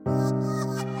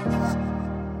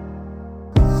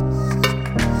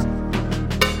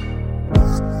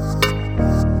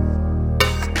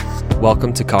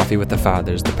Welcome to Coffee with the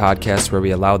Fathers, the podcast where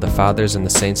we allow the fathers and the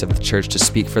saints of the church to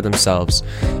speak for themselves.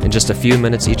 In just a few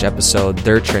minutes each episode,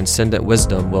 their transcendent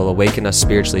wisdom will awaken us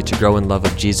spiritually to grow in love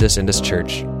of Jesus and His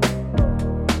church.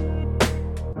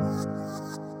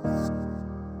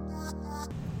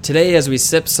 Today, as we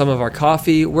sip some of our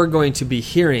coffee, we're going to be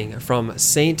hearing from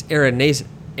Saint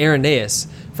Irenaeus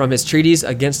from his treatise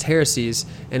against heresies,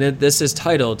 and this is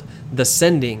titled, The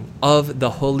Sending of the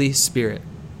Holy Spirit.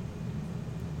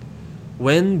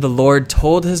 When the Lord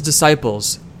told His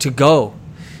disciples to go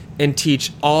and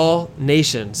teach all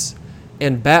nations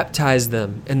and baptize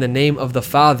them in the name of the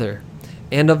Father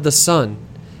and of the Son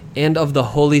and of the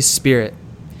Holy Spirit,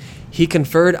 He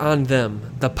conferred on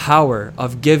them the power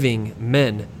of giving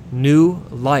men new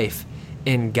life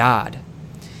in God.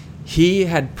 He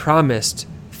had promised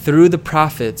through the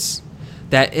prophets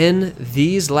that in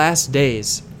these last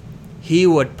days He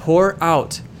would pour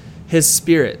out His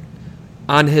Spirit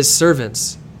on His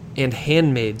servants and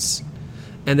handmaids,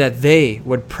 and that they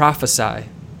would prophesy.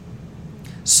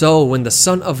 So when the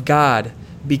Son of God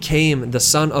became the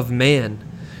Son of Man,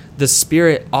 the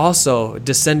Spirit also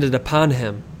descended upon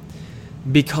Him,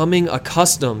 becoming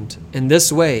accustomed in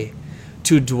this way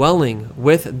to dwelling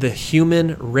with the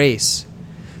human race,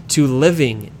 to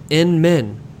living in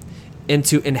men, and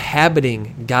to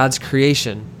inhabiting God's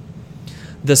creation.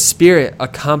 The Spirit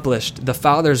accomplished the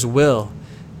Father's will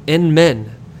in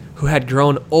men who had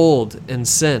grown old in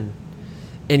sin,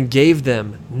 and gave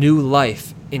them new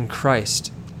life in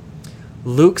Christ.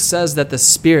 Luke says that the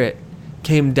Spirit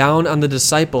came down on the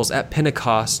disciples at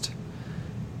Pentecost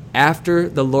after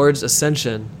the Lord's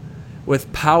ascension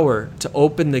with power to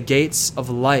open the gates of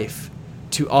life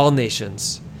to all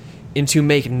nations and to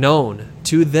make known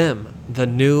to them the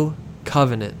new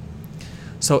covenant.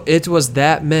 So it was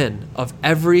that men of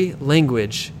every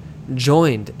language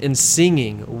joined in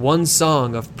singing one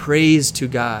song of praise to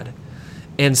God,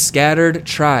 and scattered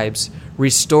tribes,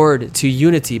 restored to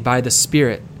unity by the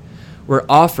Spirit, were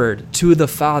offered to the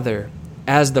Father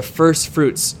as the first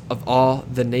fruits of all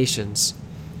the nations.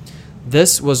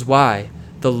 This was why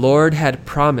the Lord had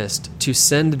promised to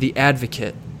send the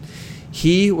Advocate.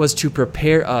 He was to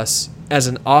prepare us as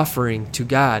an offering to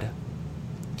God.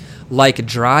 Like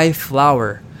dry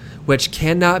flour, which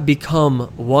cannot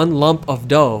become one lump of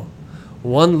dough,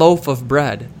 one loaf of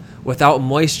bread, without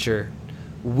moisture,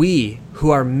 we who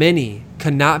are many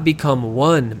cannot become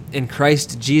one in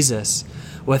Christ Jesus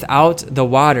without the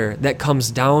water that comes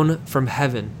down from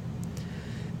heaven.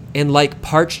 And like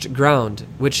parched ground,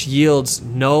 which yields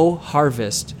no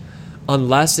harvest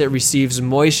unless it receives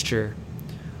moisture,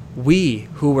 we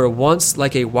who were once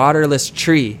like a waterless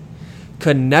tree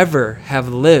could never have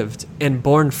lived and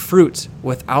borne fruit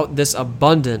without this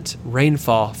abundant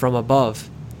rainfall from above.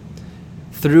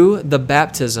 Through the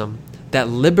baptism that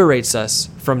liberates us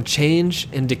from change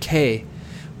and decay,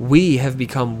 we have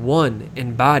become one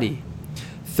in body.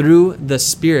 Through the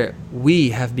Spirit,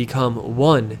 we have become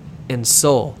one in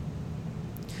soul.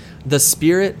 The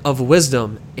Spirit of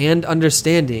wisdom and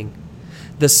understanding,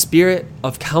 the Spirit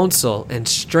of counsel and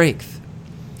strength,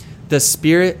 the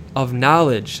Spirit of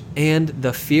knowledge and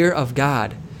the fear of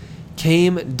God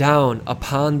came down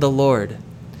upon the Lord.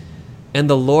 And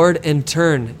the Lord in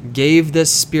turn gave this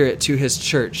Spirit to His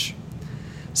church,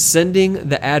 sending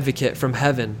the Advocate from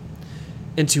heaven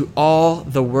into all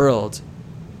the world,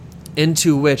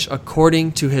 into which,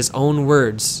 according to His own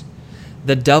words,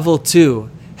 the devil too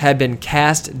had been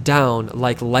cast down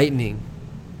like lightning.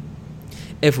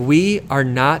 If we are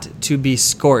not to be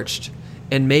scorched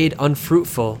and made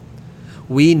unfruitful,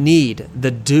 we need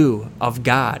the dew of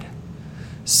God.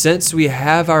 Since we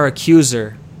have our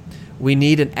accuser, we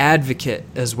need an advocate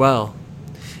as well.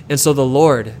 And so the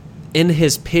Lord, in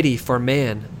His pity for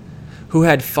man, who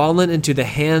had fallen into the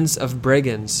hands of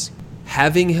brigands,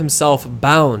 having Himself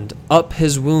bound up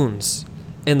his wounds,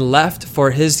 and left for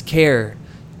His care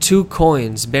 2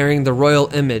 coins bearing the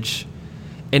royal image,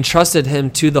 entrusted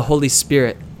Him to the Holy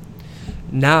Spirit.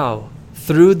 Now,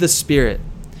 through the Spirit,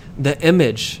 the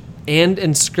image and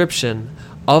inscription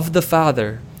of the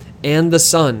Father and the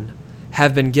Son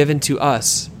have been given to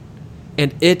us,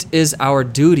 and it is our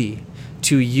duty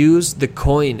to use the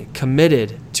coin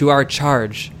committed to our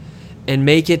charge and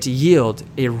make it yield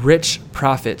a rich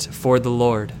profit for the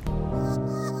Lord.